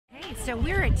So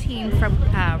we're a team from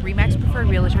RE/MAX Preferred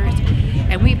Realtors,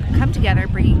 and we've come together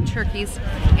bringing turkeys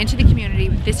into the community.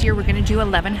 This year we're going to do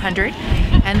 1,100,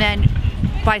 and then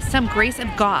by some grace of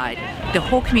God, the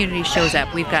whole community shows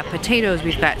up. We've got potatoes,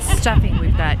 we've got stuffing,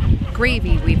 we've got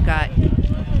gravy, we've got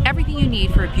everything you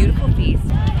need for a beautiful feast.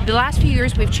 The last few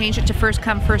years we've changed it to first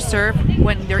come, first serve.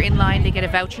 When they're in line, they get a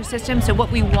voucher system. So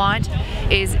what we want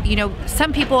is, you know,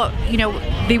 some people, you know,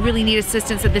 they really need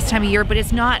assistance at this time of year, but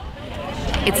it's not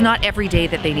every day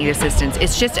that they need assistance.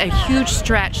 It's just a huge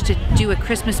stretch to do a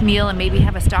Christmas meal and maybe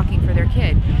have a stocking for their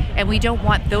kid. And we don't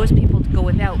want those people to go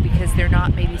without because they're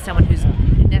not maybe someone who's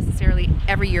necessarily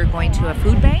every year going to a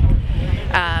food bank.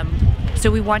 So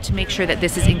we want to make sure that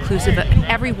this is inclusive of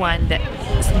everyone, that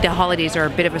the holidays are a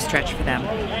bit of a stretch for them.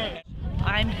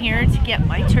 I'm here to get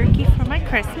my turkey for my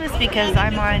Christmas because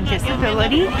I'm on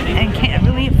disability and can't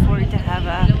really afford to have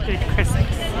a good Christmas.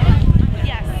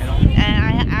 Yes, and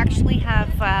I actually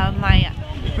have my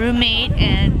roommate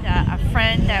and a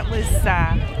friend that was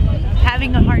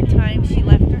having a hard time. She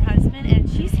left her husband and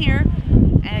she's here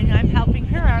and I'm helping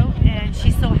her out, and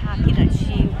she's so happy that